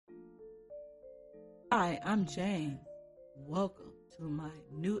Hi, I'm Jane. Welcome to my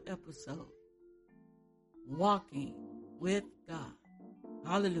new episode, Walking with God.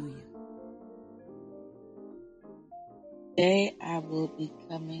 Hallelujah. Today I will be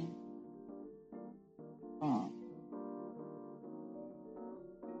coming from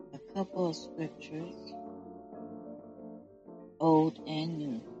a couple of scriptures, old and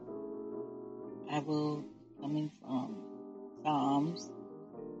new. I will be coming from Psalms,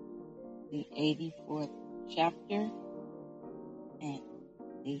 the 84th chapter and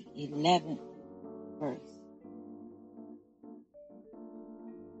the 11th verse.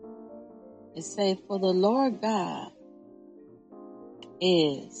 It says, "For the Lord God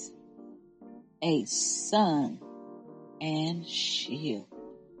is a sun and shield.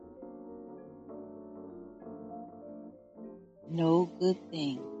 No good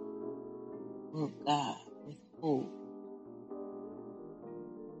thing will God withhold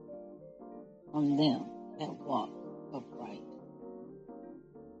from them that walk upright."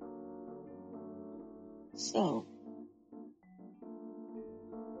 So,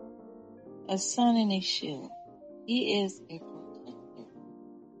 a sun and a shield. He is a protector.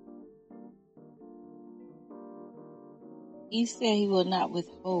 He said he will not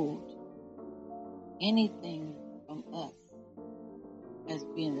withhold anything from us as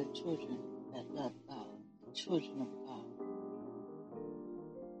being the children that love God, the children of God.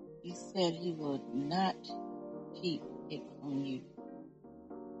 He said he will not keep it from you.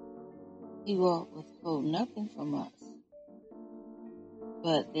 He will withhold nothing from us.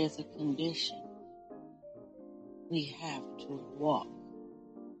 But there's a condition. We have to walk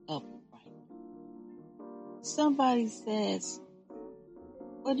upright. Somebody says,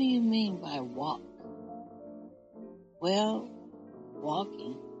 "What do you mean by walk?" Well,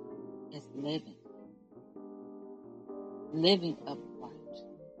 walking is living upright.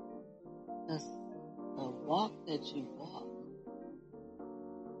 Because the walk that you walk,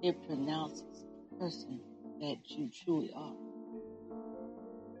 it pronounces the person that you truly are.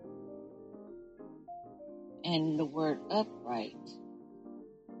 And the word upright,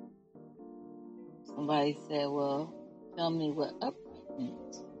 somebody said, "Well, tell me what upright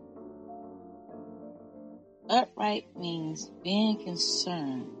means." Upright means being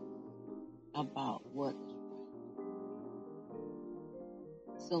concerned about what is right.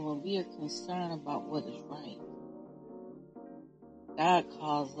 So when we are concerned about what is right, God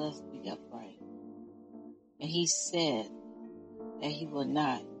calls us to be upright. And he said that he will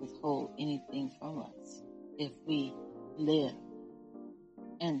not withhold anything from us if we live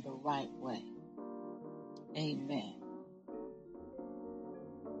in the right way. Amen.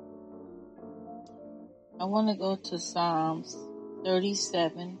 I want to go to Psalms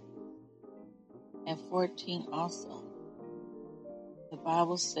 37 and 14 also. The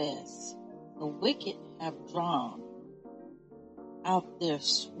Bible says, "The wicked have drawn out their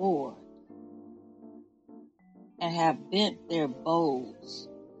sword and have bent their bows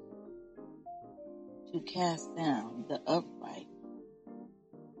to cast down the upright."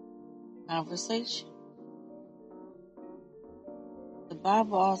 Conversation. The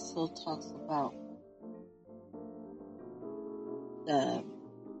Bible also talks about the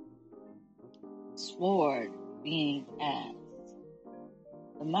sword being as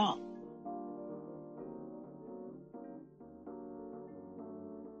the mouth.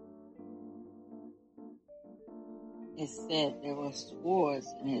 It said there were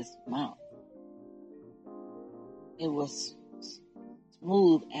swords in his mouth. It was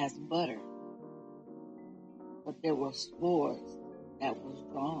smooth as butter, but there were swords that was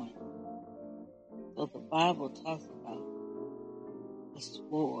drawn. So the Bible talks about the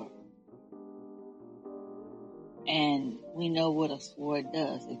sword. And we know what a sword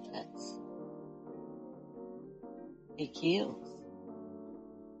does. It cuts. It kills.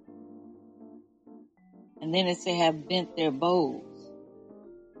 And then it said have bent their bows.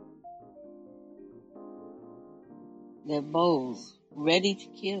 Their bows, ready to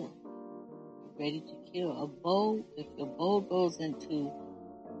kill. Ready to kill. A bow, if the bow goes into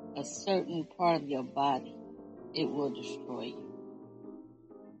a certain part of your body, it will destroy you.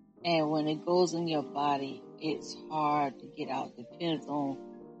 And when it goes in your body, it's hard to get out. Depends on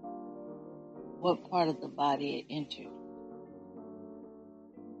what part of the body it entered.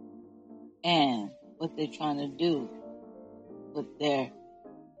 And what they're trying to do with their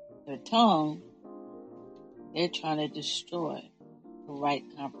tongue, they're trying to destroy the right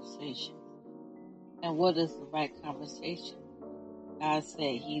conversation. And what is the right conversation? God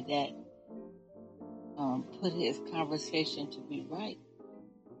said he that put his conversation to be right,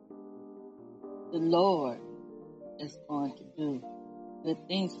 the Lord is going to do good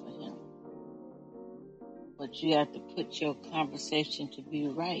things for him. But you have to put your conversation to be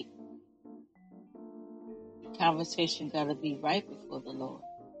right. The conversation got to be right before the Lord.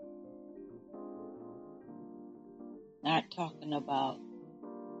 Not talking about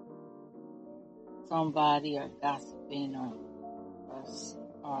somebody or gossiping or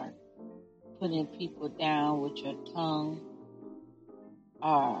putting people down with your tongue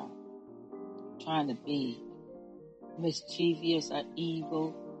or trying to be mischievous or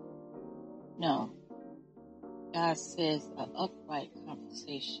evil. No. God says an upright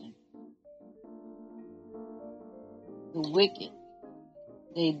conversation. The wicked,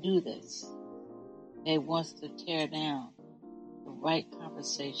 they do this. They want to tear down the right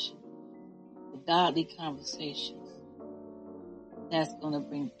conversation, the godly conversations that's going to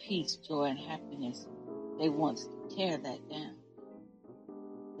bring peace, joy, and happiness. They want to tear that down.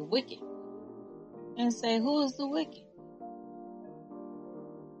 The wicked. And say, who is the wicked?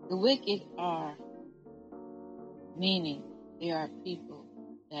 The wicked are, meaning they are people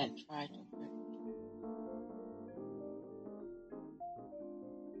that try to hurt you.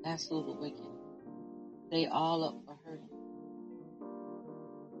 That's who the wicked. They all up for hurting.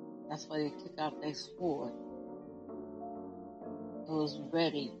 That's why they took out their sword. It was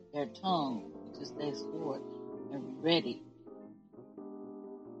ready, their tongue, which is their sword, and ready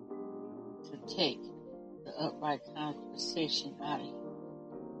to take the upright conversation out of you.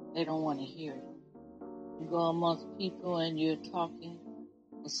 They don't want to hear it. You go amongst people and you're talking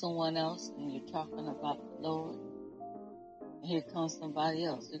with someone else and you're talking about the Lord. And here comes somebody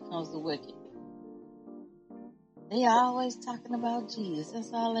else. Here comes the wicked. They are always talking about Jesus.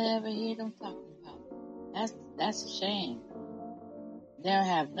 That's all I ever hear them talking about. That's a shame. They don't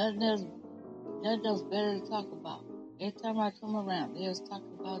have nothing else better to talk about. Every time I come around, they're just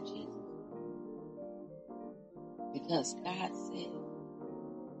talking about Jesus. Because God said,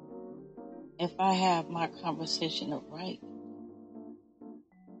 if I have my conversation upright,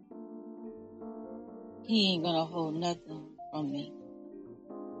 He ain't gonna hold nothing from me.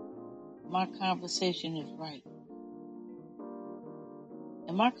 My conversation is right.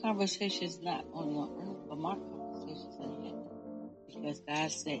 And my conversation is not only on earth, but my conversation is in heaven. Because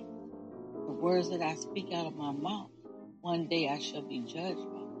God said, the words that I speak out of my mouth, one day I shall be judged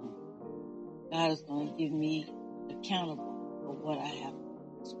by them. God is going to give me accountable for what I have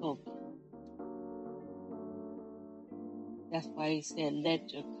spoken. That's why He said,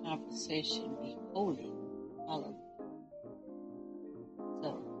 let your conversation be holy. Hallelujah.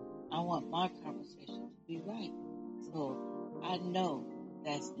 So, I want my conversation to be right. So, I know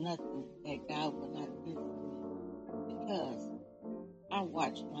that's nothing that God will not do for me. Because I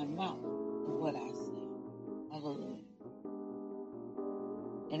watch my mouth and what I say. Hallelujah.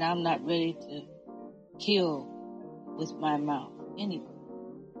 And I'm not ready to kill with my mouth anyway.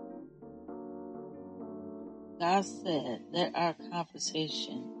 God said, let our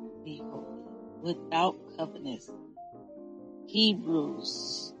conversation be holy, without covetousness.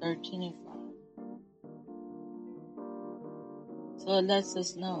 Hebrews 13:5. So it lets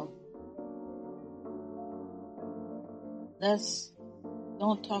us know.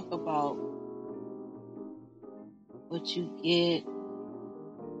 Don't talk about what you get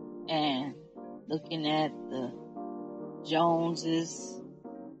and looking at the Joneses,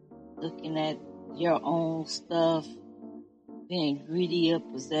 looking at your own stuff, being greedy of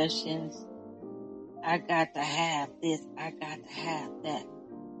possessions. I got to have this, I got to have that.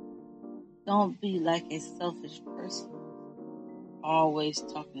 Don't be like a selfish person, always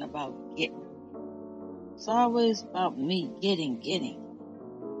talking about getting. It's always about me getting.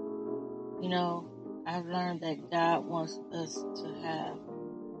 You know, I've learned that God wants us to have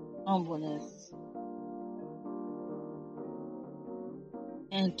humbleness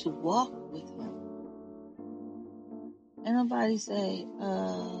and to walk with Him. And nobody say,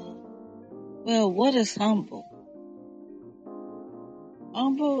 well, what is humble?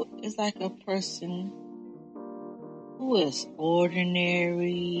 Humble is like a person who is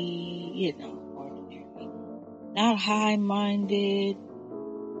ordinary, not high-minded.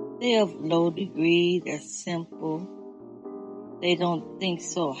 They of low degree, they're simple. They don't think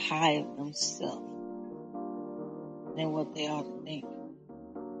so high of themselves than what they ought to think.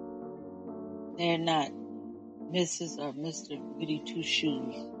 They're not Mrs. or Mr. Goody Two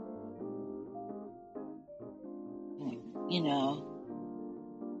Shoes.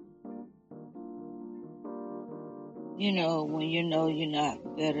 When you know you're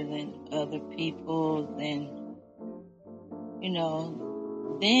not better than other people, then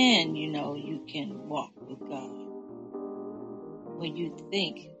you can walk with God. When you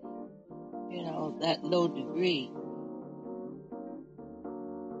think, that low degree,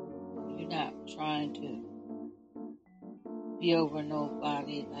 you're not trying to be over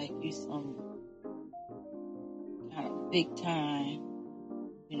nobody like you some kind of big time,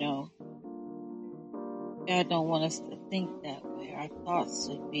 you know. God don't want us to think that way. Our thoughts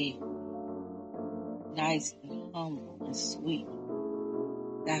should be nice and humble and sweet.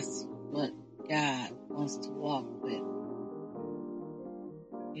 That's what God wants to walk with.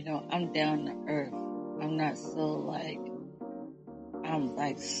 You know, I'm down to earth. I'm not so like, I'm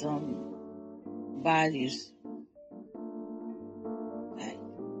like somebody's like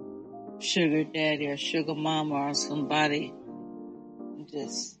sugar daddy or sugar mama or somebody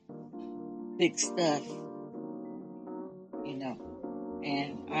just big stuff, you know,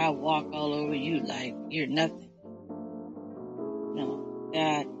 and I walk all over you like you're nothing. No,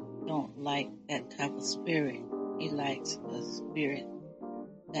 God don't like that type of spirit. He likes a spirit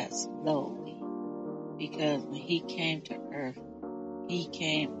that's lowly. Because when he came to earth, he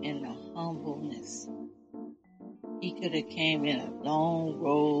came in a humbleness. He could have came in a long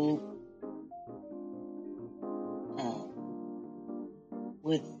robe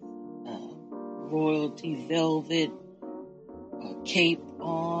with royalty velvet cape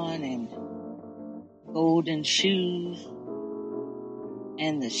on and golden shoes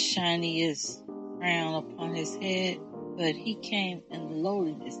and the shiniest crown upon his head, but he came in the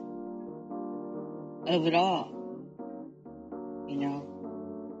lowliness of it all. You know,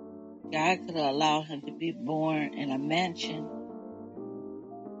 God could have allowed him to be born in a mansion,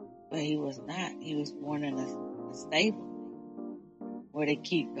 but he was not. He was born in a stable where they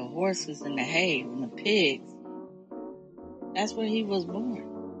keep the horses and the hay and the pigs. That's where he was born.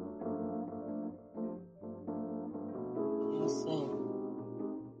 You know, so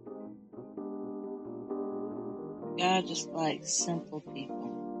God just likes simple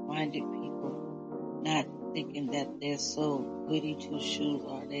people, minded people, not thinking that they're so goody two shoes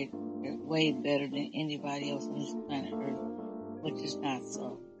or they're way better than anybody else on this planet Earth, which is not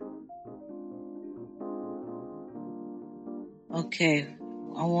so. Okay,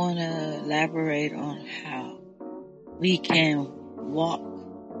 I want to elaborate on how we can walk.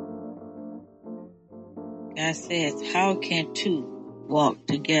 God says, how can two walk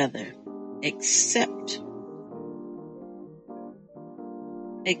together except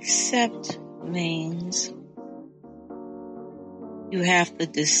means you have to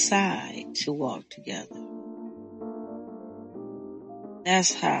decide to walk together.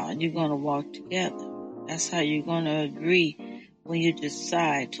 That's how you're going to walk together. That's how you're going to agree when you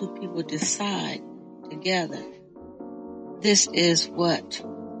decide. Two people decide together. This is what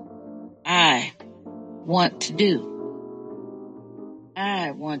I want to do.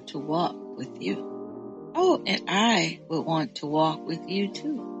 I want to walk with you. Oh, and I would want to walk with you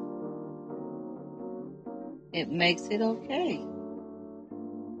too. It makes it okay.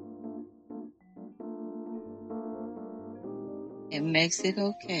 It makes it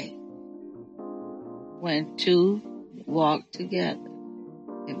okay. When two walk together,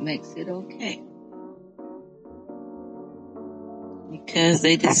 it makes it okay. Because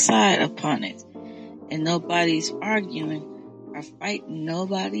they decide upon it. And nobody's arguing or fighting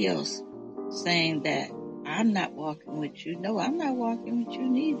nobody else, saying that I'm not walking with you. No, I'm not walking with you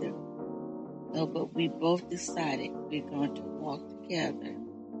neither. No, but we both decided we're going to walk together.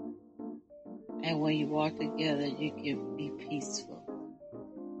 And when you walk together, you can be peaceful.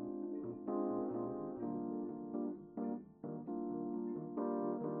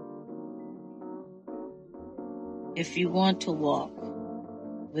 If you want to walk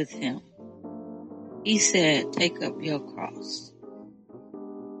with him, he said, take up your cross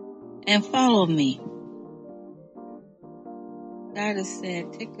and follow me. God has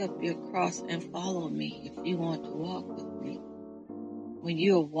said, take up your cross and follow me if you want to walk with me. When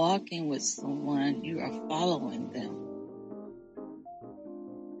you are walking with someone, you are following them.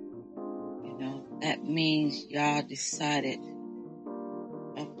 You know, that means y'all decided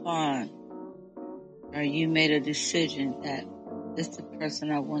upon, or you made a decision that this is the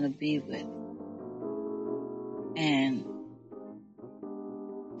person I want to be with. And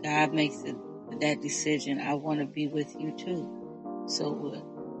God makes that decision, I want to be with you too. So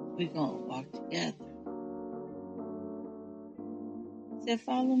we're going to walk together. He said,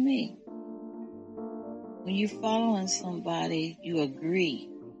 follow me. When you're following somebody, you agree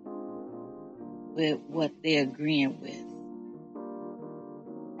with what they're agreeing with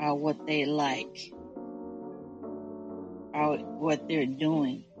or what they like or what they're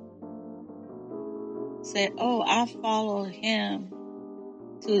doing. Say, oh, I followed him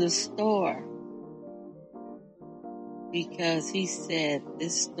to the store because he said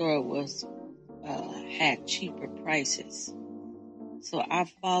this store was had cheaper prices. So I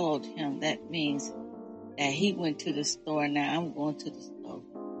followed him. That means that he went to the store. Now I'm going to the store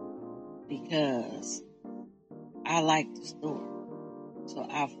because I like the store. So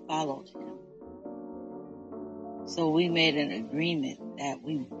I followed him. So we made an agreement that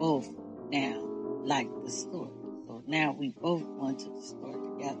we both now like the store. So now we both going to the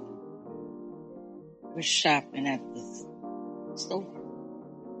store together. We're shopping at the store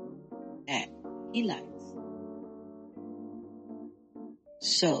that he likes.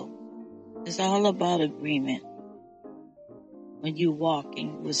 So it's all about agreement. When you're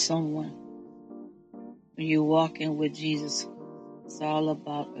walking with someone, when you're walking with Jesus, it's all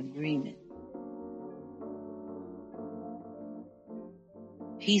about agreement.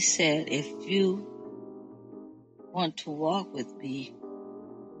 He said, if you want to walk with me,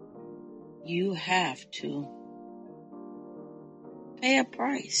 you have to pay a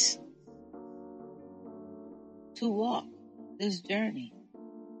price to walk this journey.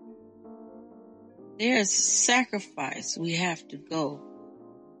 There's sacrifice we have to go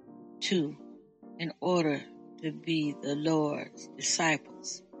to in order to be the Lord's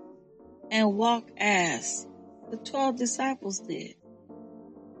disciples and walk as the 12 disciples did.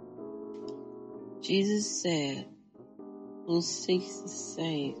 Jesus said, who seeks to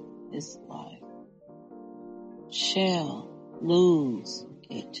save his life shall lose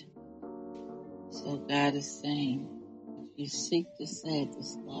it. So God is saying, if you seek to save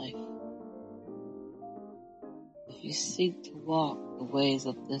this life, if you seek to walk the ways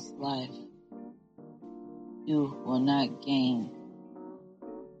of this life, you will not gain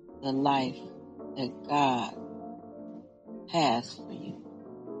the life that God has for you.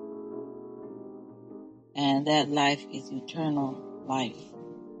 And that life is eternal life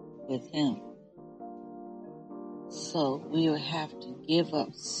with him. So we will have to give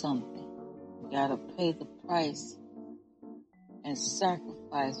up something. We got to pay the price and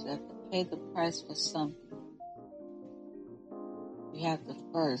sacrifice. We have to pay the price for something. We have to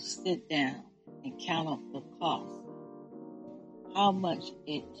first sit down and count up the cost. How much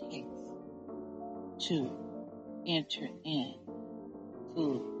it takes to enter in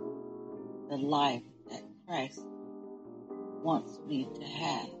to the life that Christ wants me to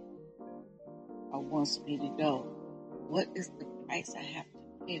have or wants me to go. What is the price I have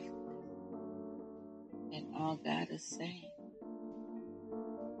to pay for this? And all God is saying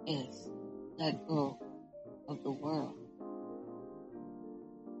is let go of the world.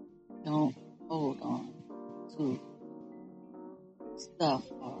 Don't hold on to stuff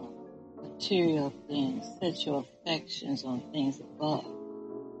or material things. Set your affections on things above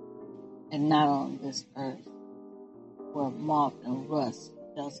and not on this earth where moth and rust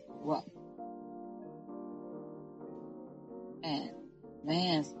does corrupt. And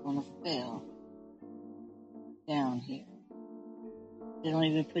man's gonna fail down here. They don't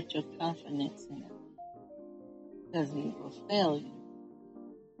even put your confidence in it because he will fail you.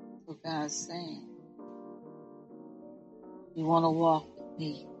 So God's saying, you want to walk with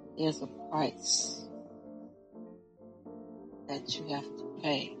me, there's a price that you have to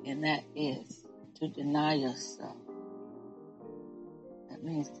pay, and that is to deny yourself. That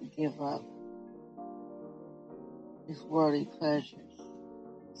means to give up these worldly pleasures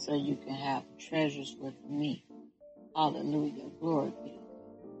so you can have treasures with me. Hallelujah. Glory be to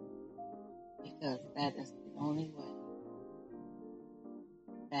God. Because that is the only way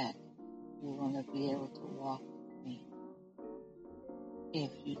that you're going to be able to walk with me.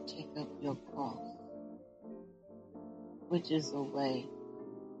 If you take up your cross, which is a way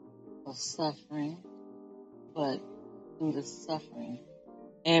of suffering, but through the suffering,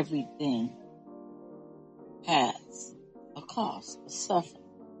 everything has a cost of suffering.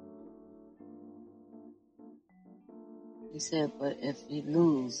 He said, but if you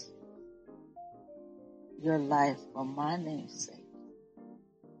lose your life for my name's sake,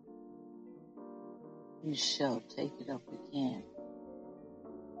 you shall take it up again.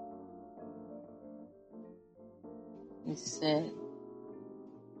 He said,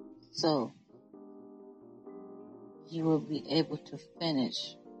 so you will be able to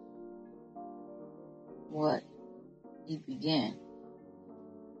finish what he began.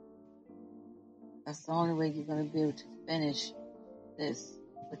 That's the only way you're going to be able to finish this.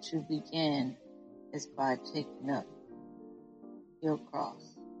 What you began is by taking up your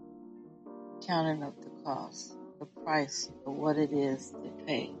cross, counting up the cost, the price of what it is to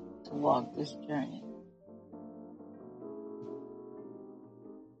pay to walk this journey.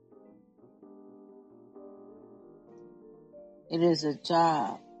 It is a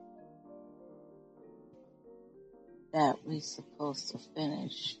job that we're supposed to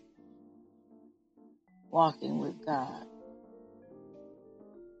finish walking with God.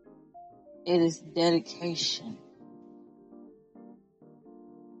 It is dedication.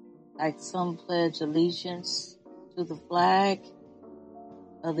 Like some pledge allegiance to the flag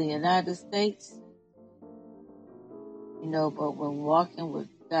of the United States, but when walking with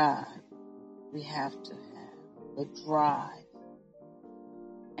God, we have to have the drive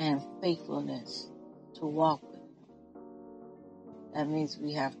and faithfulness to walk with Him. That means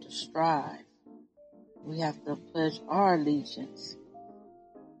we have to strive. We have to pledge our allegiance.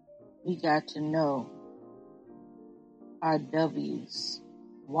 We got to know our W's.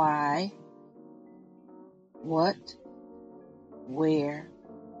 Why, what, where,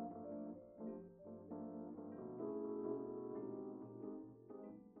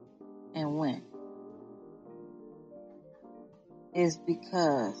 and when. It's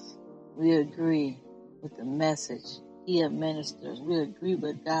because we agree with the message He administers. We agree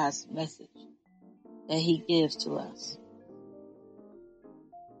with God's message that He gives to us.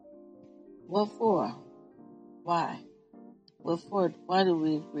 What for? Why? What for? Why do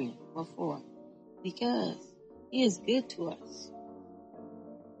we agree? What for? Because He is good to us.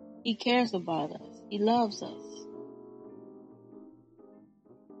 He cares about us. He loves us.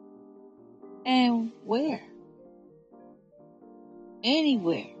 And where?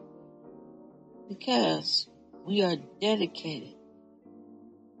 Anywhere. Because we are dedicated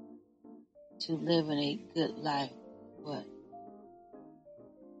to living a good life, but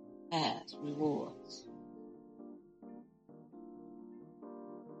has rewards.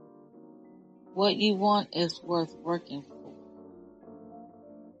 What you want is worth working for.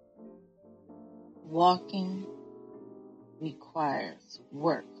 Walking requires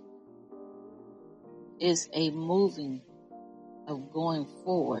work. It's a moving of going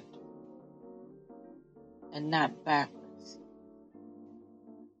forward and not backwards.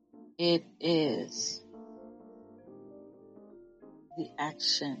 It is the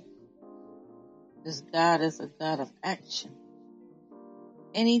action. Because God is a God of action.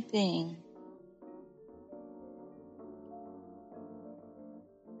 Anything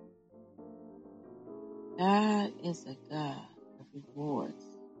God is a God of rewards.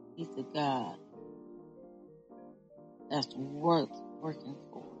 He's a God that's worth working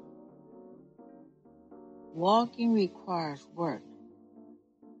for. Walking requires work.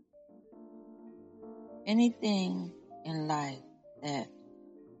 Anything in life that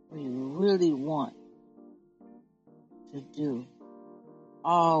we really want to do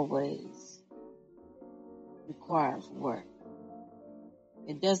always requires work.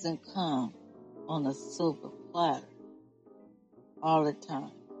 It doesn't come on a silver platter all the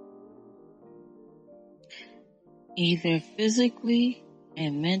time. Either physically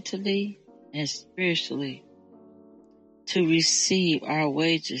and mentally and spiritually to receive our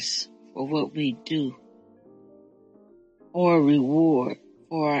wages for what we do or reward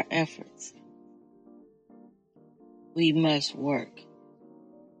for our efforts. We must work.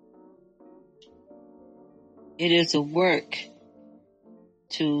 It is a work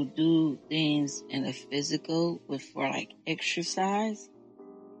to do things in a physical for like exercise.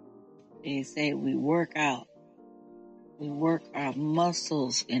 They say we work out. We work our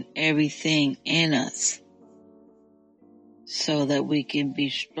muscles and everything in us so that we can be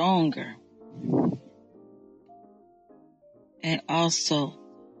stronger. And also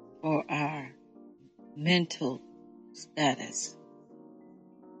for our mental status,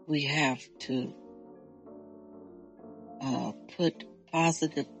 we have to put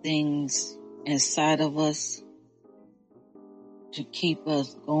positive things inside of us to keep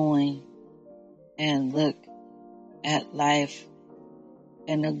us going and look at life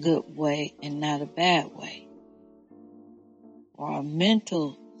in a good way and not a bad way. For our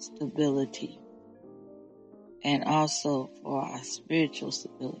mental stability and also for our spiritual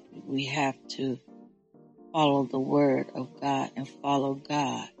stability, we have to follow the word of God and follow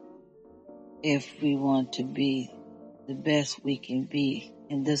God if we want to be the best we can be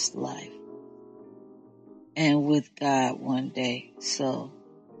in this life and with God one day. So,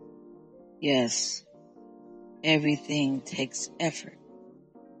 yes, everything takes effort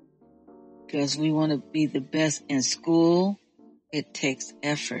because we want to be the best in school. It takes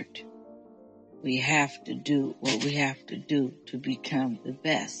effort. We have to do what we have to do to become the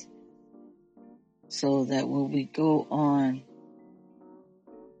best so that when we go on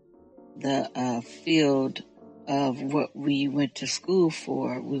the field of what we went to school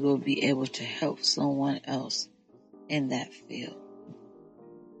for, we will be able to help someone else in that field.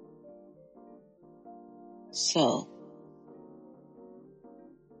 So,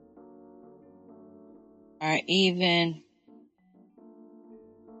 or even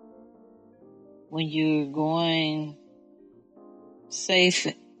when you're going, say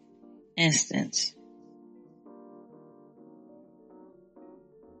instance,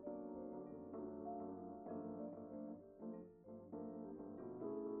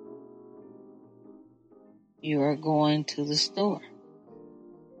 you are going to the store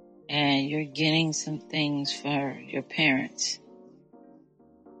and you're getting some things for your parents.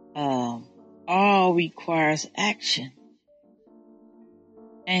 All requires action.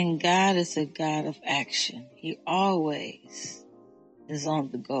 And God is a God of action. He always is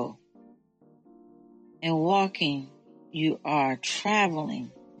on the go. And walking, you are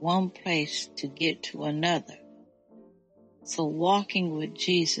traveling one place to get to another. So walking with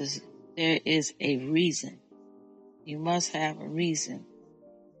Jesus, there is a reason. You must have a reason.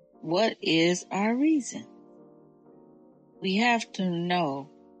 What is our reason? We have to know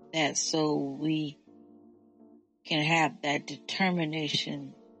that so we can have that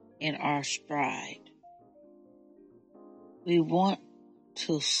determination in our stride. We want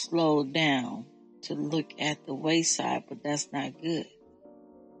to slow down to look at the wayside, but that's not good.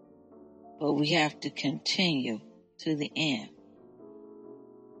 But we have to continue to the end.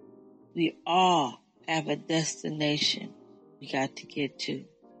 We all have a destination we got to get to.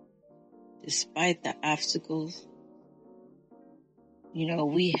 Despite the obstacles,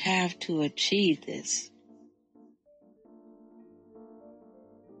 we have to achieve this.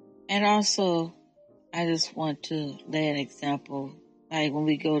 And also, I just want to lay an example. Like when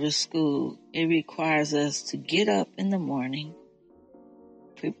we go to school, it requires us to get up in the morning,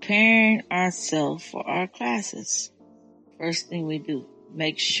 preparing ourselves for our classes. First thing we do,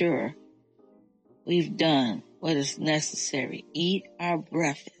 make sure we've done what is necessary. Eat our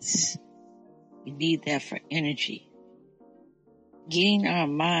breakfast. We need that for energy. Getting our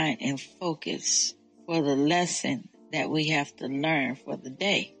mind in focus for the lesson that we have to learn for the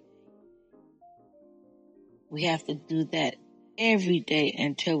day. We have to do that every day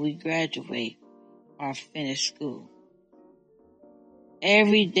until we graduate or finish school.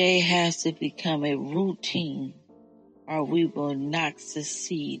 Every day has to become a routine or we will not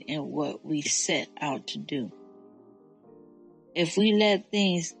succeed in what we set out to do. If we let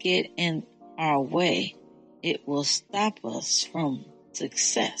things get in our way, it will stop us from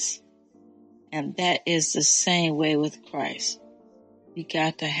success. And that is the same way with Christ. We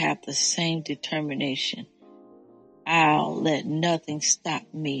got to have the same determination. I'll let nothing stop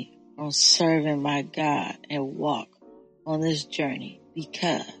me from serving my God and walk on this journey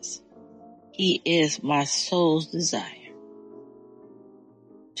because He is my soul's desire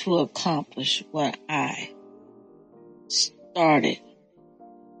to accomplish what I started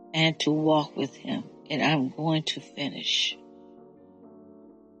and to walk with Him, and I'm going to finish.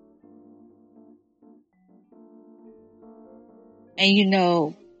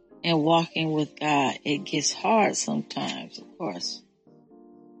 And in walking with God, it gets hard sometimes, of course.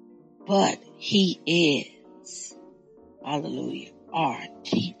 But He is, hallelujah, our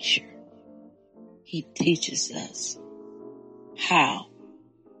teacher. He teaches us how.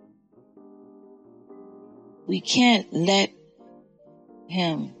 We can't let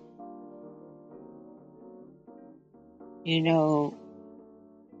Him,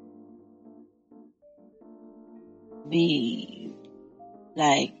 be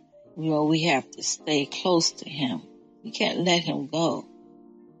like, we have to stay close to Him. We can't let Him go.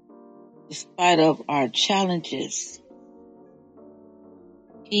 Despite of our challenges,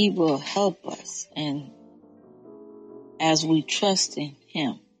 He will help us, and as we trust in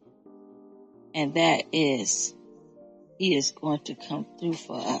Him, and that is, He is going to come through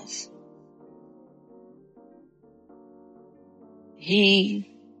for us.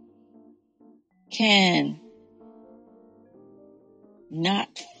 He can not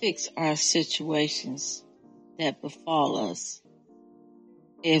fix our situations that befall us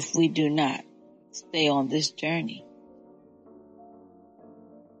if we do not stay on this journey.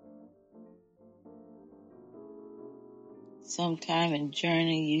 Sometime in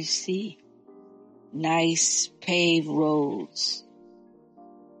journey you see nice paved roads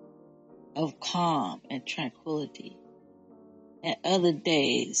of calm and tranquility. And other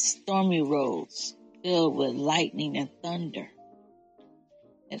days, stormy roads filled with lightning and thunder.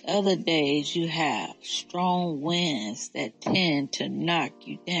 And other days you have strong winds that tend to knock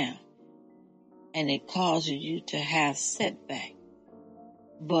you down. And it causes you to have setback.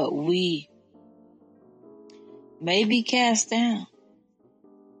 But we may be cast down,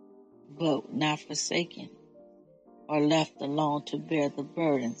 but not forsaken or left alone to bear the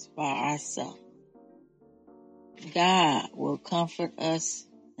burdens by ourselves. God will comfort us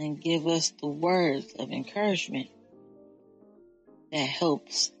and give us the words of encouragement that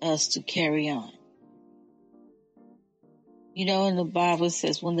helps us to carry on. You know, in the Bible it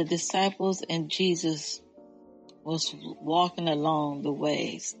says when the disciples and Jesus was walking along the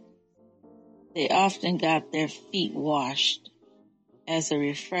ways, they often got their feet washed as a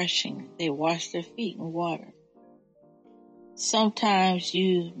refreshing. They washed their feet in water. Sometimes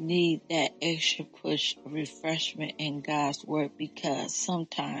you need that extra push of refreshment in God's word, because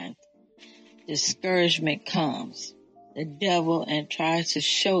sometimes discouragement comes. The devil and tries to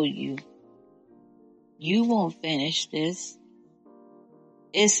show you, you won't finish this.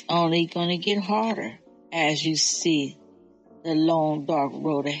 It's only going to get harder as you see the long dark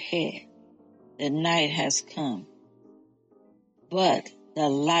road ahead. The night has come, but the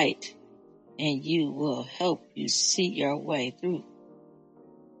light in you will help you see your way through.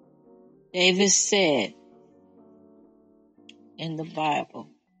 David said in the Bible,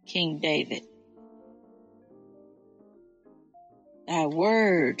 King David, thy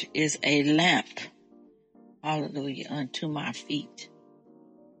word is a lamp, hallelujah, unto my feet,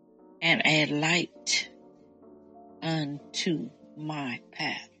 and a light unto my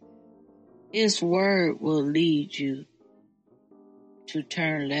path. His word will lead you to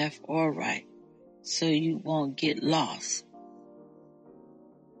turn left or right, so you won't get lost.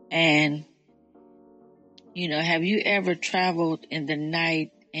 And, you know, have you ever traveled in the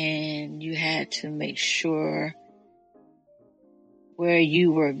night and you had to make sure where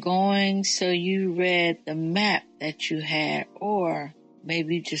you were going, so you read the map that you had, or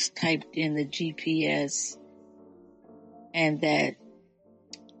maybe you just typed in the GPS, and that,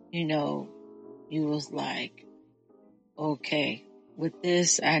 you know, you was like, okay, with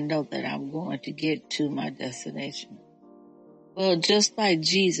this, I know that I'm going to get to my destination. Well, just like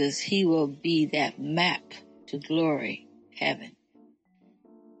Jesus, he will be that map to glory, heaven.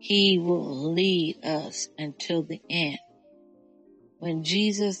 He will lead us until the end. When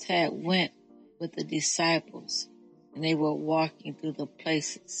Jesus had went with the disciples and they were walking through the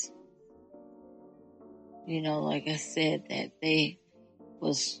places, you know, like I said, that they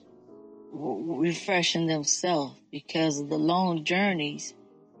was refreshing themselves because of the long journeys.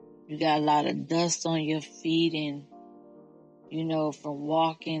 You got a lot of dust on your feet, and, you know, from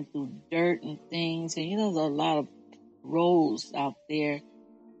walking through dirt and things. And, you know, there's a lot of roads out there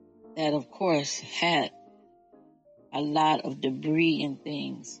that, of course, had a lot of debris and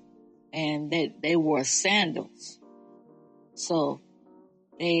things. And they wore sandals. So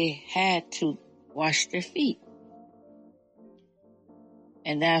they had to wash their feet.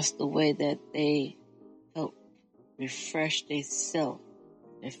 And that's the way that they help refresh themselves,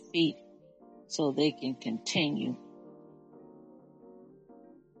 their feet, so they can continue.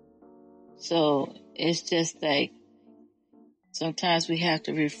 So it's just like sometimes we have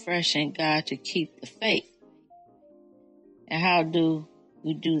to refresh in God to keep the faith. And how do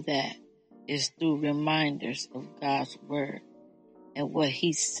we do that? It's through reminders of God's word and what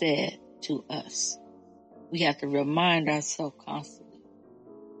he said to us. We have to remind ourselves constantly.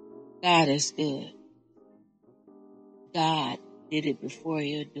 God is good. God did it before,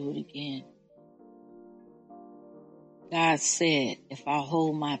 he'll do it again. God said, if I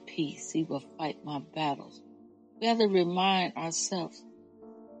hold my peace, he will fight my battles. We have to remind ourselves.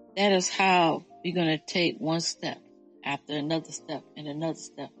 That is how we're going to take one step after another step and another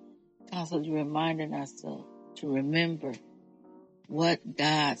step. Constantly reminding ourselves to remember what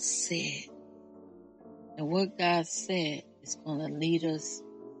God said. And what God said is going to lead us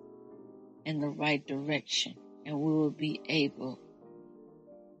in the right direction. And we will be able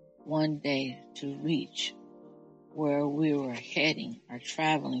one day to reach where we were heading or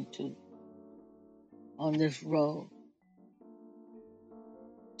traveling to on this road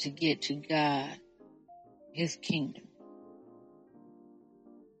to get to God, his kingdom.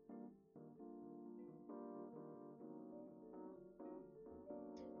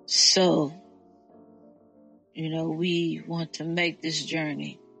 So, you know, we want to make this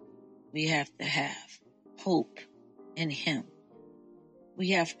journey. We have to have hope in him.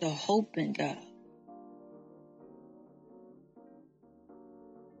 We have to hope in God.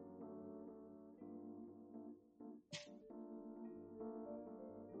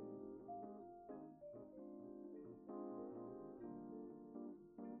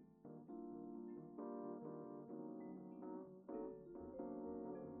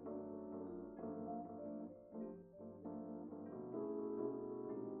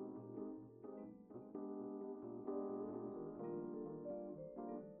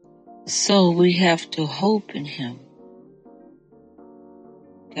 So we have to hope in him.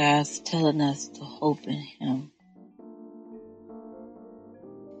 God's telling us to hope in him.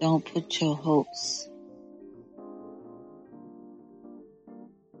 Don't put your hopes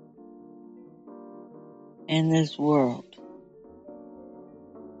in this world.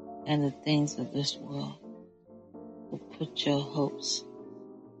 and the things of this world, but put your hopes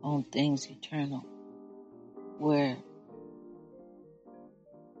on things eternal, where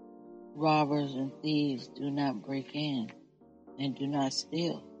robbers and thieves do not break in and do not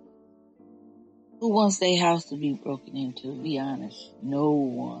steal. Who wants their house to be broken into? Be honest. No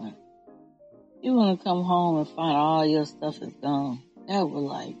one. You want to come home and find all your stuff is gone. That would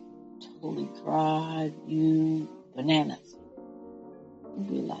like totally drive you bananas. You'd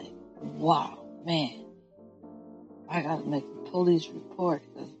be like, wow, man, I gotta make a police report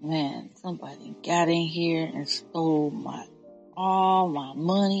because, man, somebody got in here and stole all my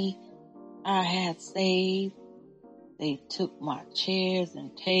money I had saved. They took my chairs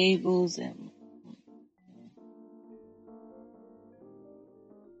and tables and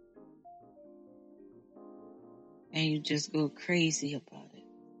you just go crazy about it.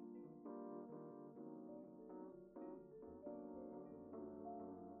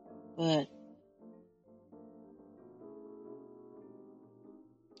 But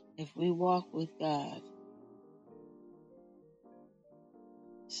if we walk with God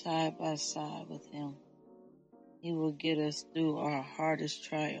side by side with Him, He will get us through our hardest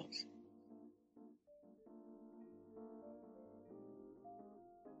trials.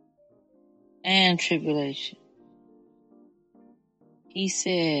 And tribulation. He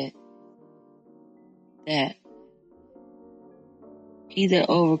said that he that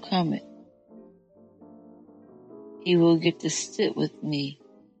overcometh, he will get to sit with me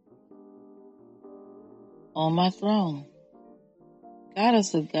on my throne. God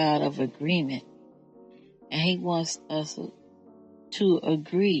is a God of agreement, and He wants us to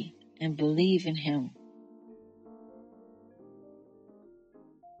agree and believe in Him.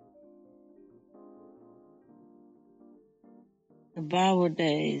 The Bible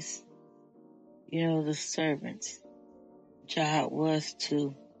days, the servants' job was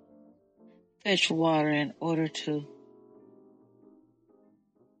to fetch water in order to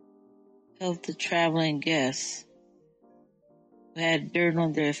help the traveling guests who had dirt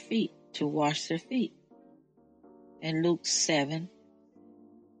on their feet to wash their feet. In Luke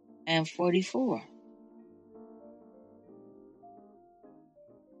 7:44.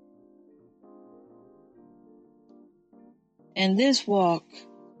 In this walk,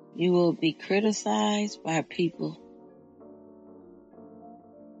 you will be criticized by people.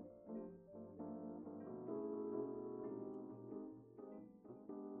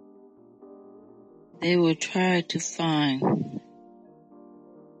 They will try to find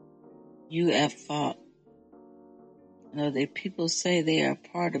you at fault. People say they are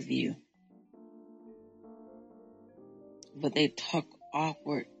part of you, but they talk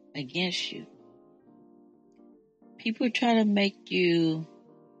awkward against you. People try to make you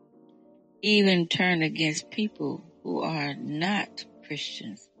even turn against people who are not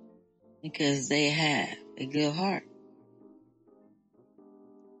Christians because they have a good heart.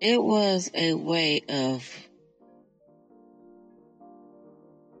 It was a way of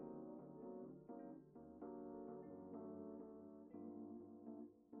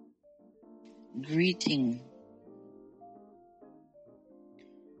greeting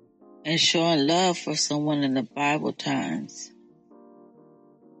and showing love for someone in the Bible times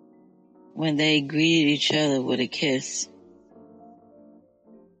when they greeted each other with a kiss.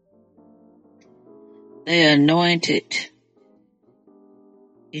 They anointed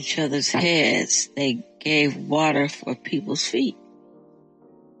each other's heads. They gave water for people's feet.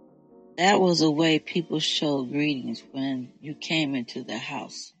 That was a way people showed greetings when you came into their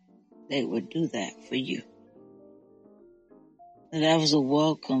house. They would do that for you. And that was a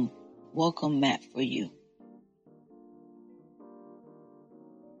welcome mat for you.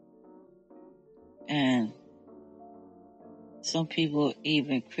 And some people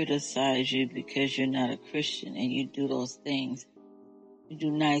even criticize you because you're not a Christian and you do those things. You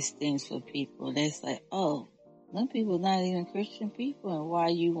do nice things for people. They say, oh, some people not even Christian people, and why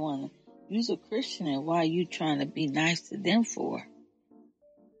you want to use a Christian and why you trying to be nice to them for?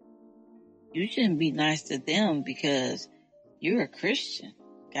 You shouldn't be nice to them because you're a Christian.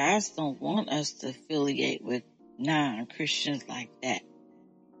 God don't want us to affiliate with non-Christians like that.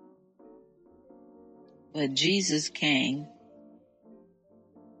 But Jesus came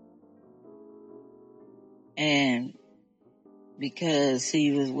and because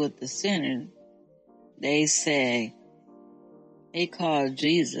he was with the sinner, they called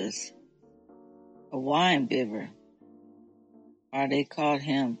Jesus a wine bibber, or they called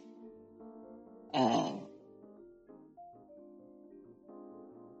him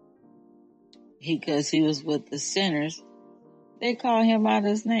because he was with the sinners, they called him out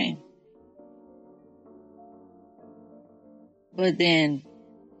his name. But then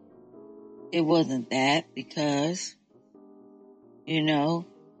It wasn't that, because,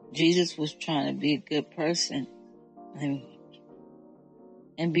 Jesus was trying to be a good person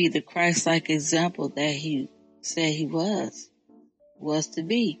and be the Christ-like example that he said he was to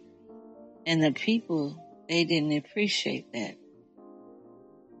be. And the people, they didn't appreciate that.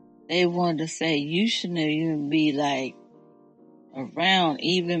 They wanted to say, you shouldn't even be like around.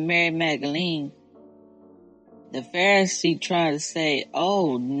 Even Mary Magdalene, the Pharisee, tried to say,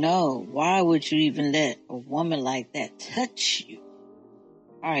 oh no, why would you even let a woman like that touch you?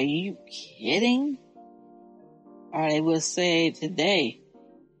 Are you kidding? Or they will say today,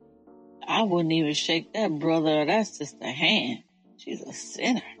 I wouldn't even shake that brother or that sister hand. She's a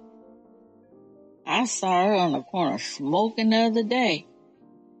sinner. I saw her on the corner smoking the other day.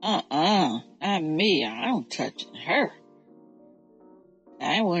 Not me. I don't touch her.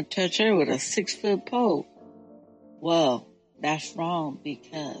 I ain't want to touch her with a 6-foot pole. Well, that's wrong,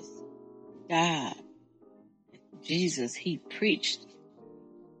 because God, Jesus, he preached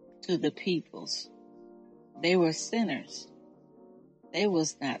to the peoples. They were sinners. They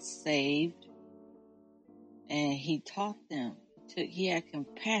was not saved. And he taught them. He had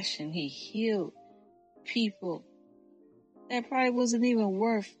compassion. He healed people that probably wasn't even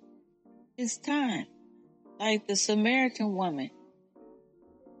worth his time. Like the Samaritan woman.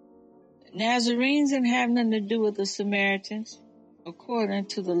 Nazarenes didn't have nothing to do with the Samaritans. According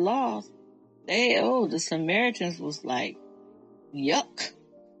to the law, the Samaritans was like, yuck.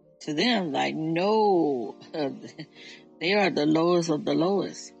 To them, like, no, they are the lowest of the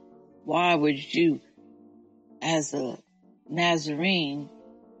lowest. Why would you, as a Nazarene,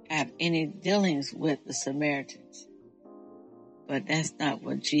 have any dealings with the Samaritans? But that's not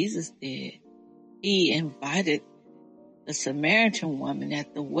what Jesus did. He invited the Samaritan woman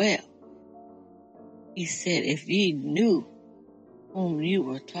at the well. He said, if ye knew whom you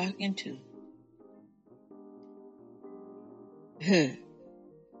were talking to,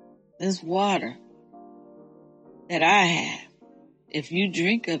 this water that I have, if you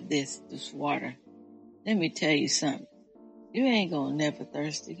drink of this water, let me tell you something. You ain't gonna never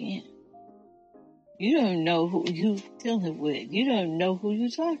thirst again. You don't know who you dealing with. You don't know who you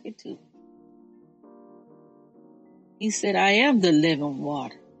talking to. He said, I am the living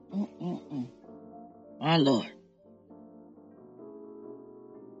water. My Lord.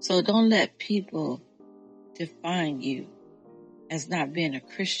 So don't let people define you as not being a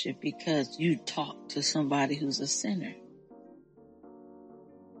Christian because you talk to somebody who's a sinner.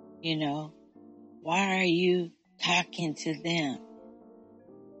 Why are you talking to them?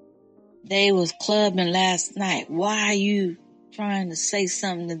 They was clubbing last night. Why are you trying to say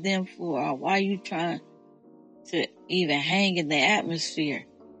something to them for? Or why are you trying to even hang in the atmosphere?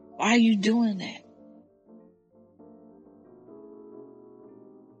 Why are you doing that?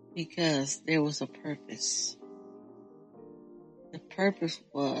 Because there was a purpose. The purpose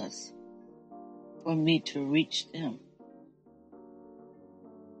was for me to reach them.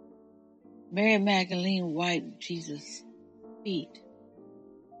 Mary Magdalene wiped Jesus' feet.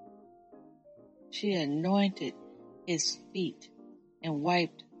 She anointed his feet and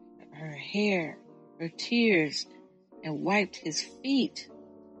wiped her hair, her tears, and wiped his feet.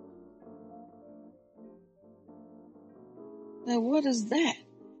 Now, what is that?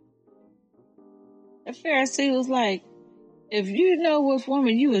 The Pharisee was like, if you know what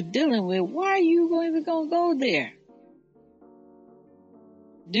woman you were dealing with, why are you even going to go there?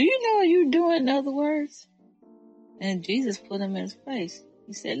 Do you know what you're doing, in other words? And Jesus put him in his place.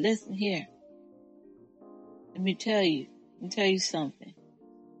 He said, listen here. Let me tell you something.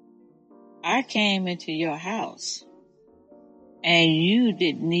 I came into your house and you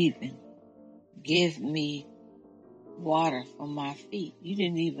didn't even give me water for my feet. You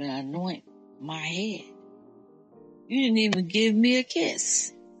didn't even anoint my head. You didn't even give me a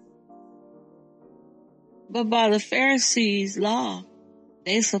kiss. But by the Pharisees' law,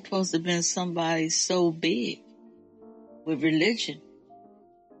 they supposed to have been somebody so big with religion.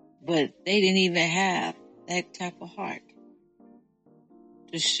 But they didn't even have that type of heart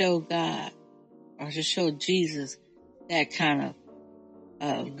to show God or to show Jesus that kind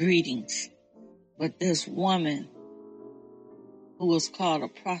of greetings. But this woman who was called a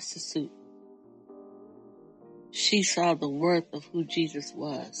prostitute, she saw the worth of who Jesus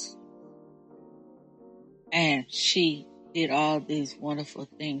was. And she did all these wonderful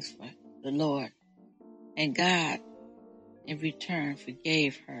things for the Lord. And God, in return,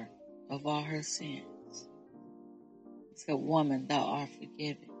 forgave her of all her sins. He said, woman, thou art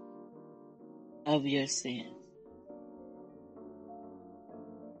forgiven of your sins.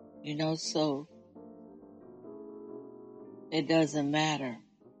 So it doesn't matter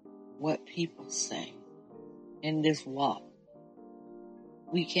what people say in this walk.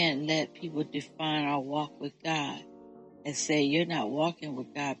 We can't let people define our walk with God and say, you're not walking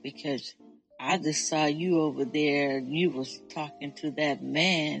with God because I just saw you over there and you was talking to that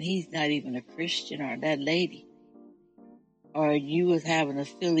man. He's not even a Christian, or that lady. Or you was having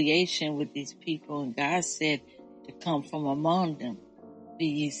affiliation with these people and God said to come from among them. Be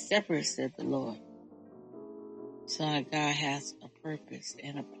ye separate, said the Lord. So God has a purpose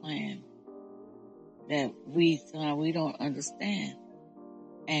and a plan that we don't understand.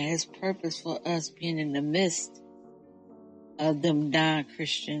 And his purpose for us being in the midst of them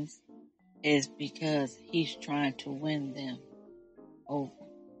non-Christians is because he's trying to win them over.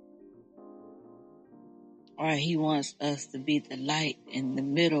 Or he wants us to be the light in the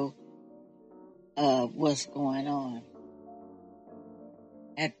middle of what's going on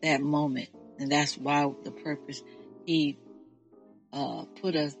at that moment. And that's why the purpose he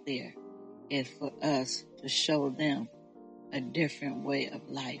put us there is for us to show them a different way of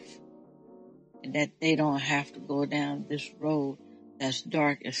life. And that they don't have to go down this road that's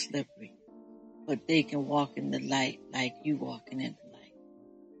dark and slippery, but they can walk in the light like you walking in the light,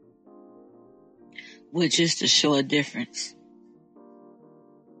 which is to show a difference.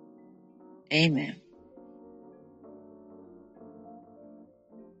 Amen.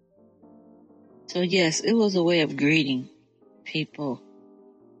 So yes, it was a way of greeting people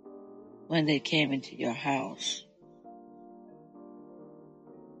when they came into your house.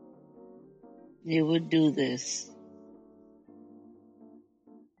 They would do this.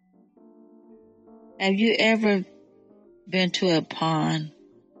 Have you ever been to a pond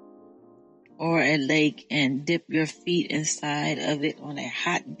or a lake and dip your feet inside of it on a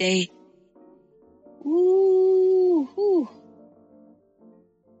hot day? Ooh,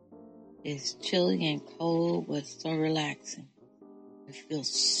 it's chilly and cold, but so relaxing. It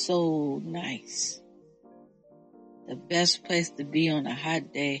feels so nice. The best place to be on a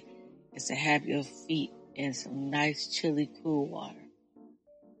hot day is to have your feet in some nice, chilly, cool water.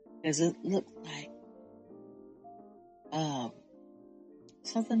 Because it looks like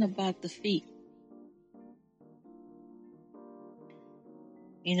something about the feet.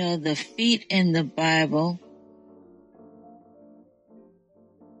 You know, the feet in the Bible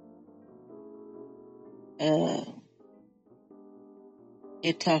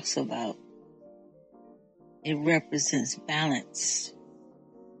it talks about, it represents balance.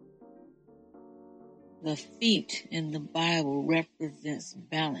 The feet in the Bible represents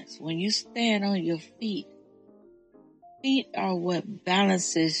balance. When you stand on your feet, feet are what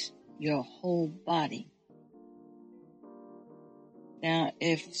balances your whole body. Now,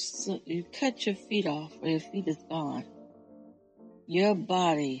 if you cut your feet off or your feet is gone, your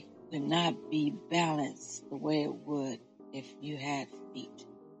body would not be balanced the way it would if you had feet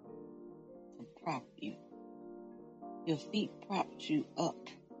to prop you. Your feet props you up.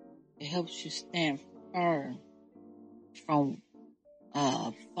 It helps you stand firm from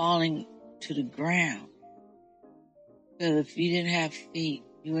falling to the ground. Because if you didn't have feet,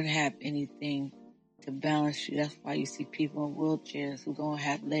 you wouldn't have anything to balance you. That's why you see people in wheelchairs who don't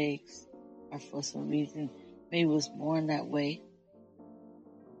have legs, or for some reason maybe was born that way,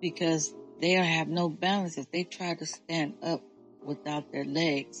 because they have no balance. If they try to stand up without their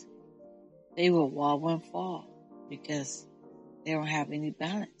legs, they will wobble and fall because they don't have any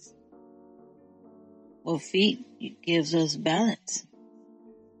balance. Well, feet gives us balance,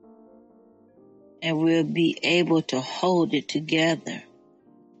 and we'll be able to hold it together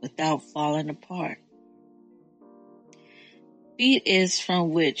without falling apart. Feet is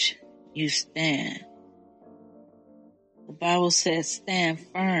from which you stand. The Bible says stand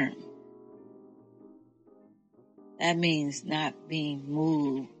firm. That means not being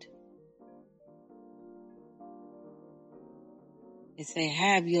moved. It say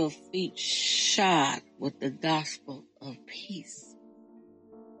have your feet shod with the gospel of peace.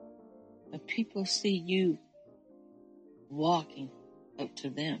 When people see you walking up to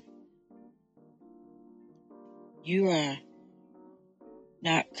them, you are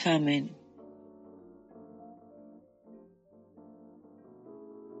not coming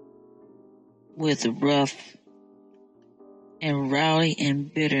with rough and rowdy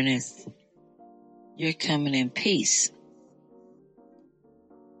and bitterness. You're coming in peace.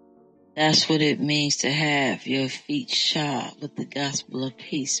 That's what it means to have your feet shod with the gospel of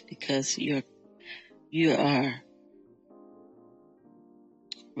peace, because you are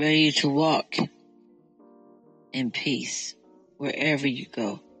ready to walk in peace wherever you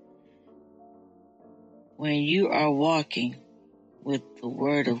go. When you are walking with the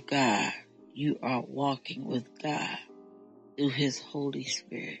Word of God, you are walking with God through His Holy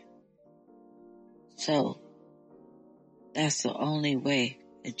Spirit. So that's the only way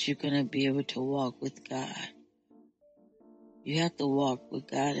that you're going to be able to walk with God. You have to walk with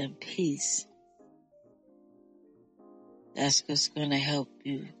God in peace. That's what's going to help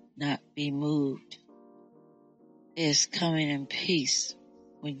you not be moved. It's coming in peace.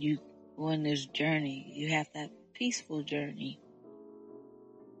 When you go on this journey, you have that peaceful journey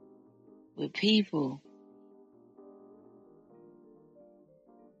with people.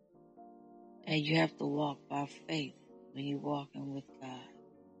 And you have to walk by faith when you're walking with God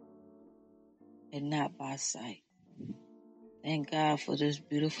and not by sight. Thank God for this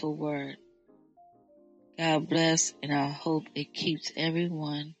beautiful word. God bless, and I hope it keeps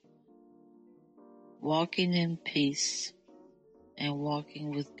everyone walking in peace and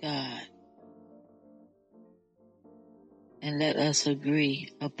walking with God. And let us agree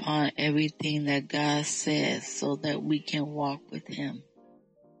upon everything that God says so that we can walk with Him.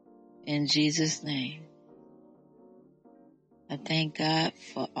 In Jesus' name, I thank God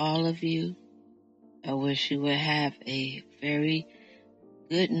for all of you. I wish you would have a very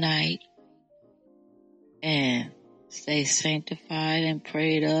good night and stay sanctified and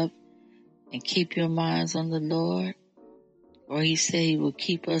prayed up and keep your minds on the Lord. For He said He will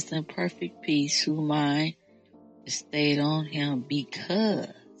keep us in perfect peace whose mind is stayed on Him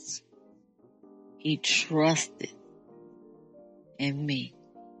because He trusted in me.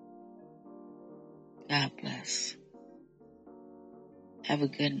 God bless. Have a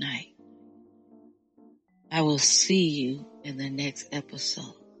good night. I will see you in the next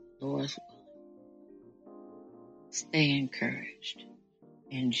episode. Lord's willing. Stay encouraged.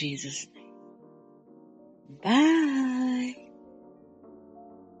 In Jesus' name. Bye.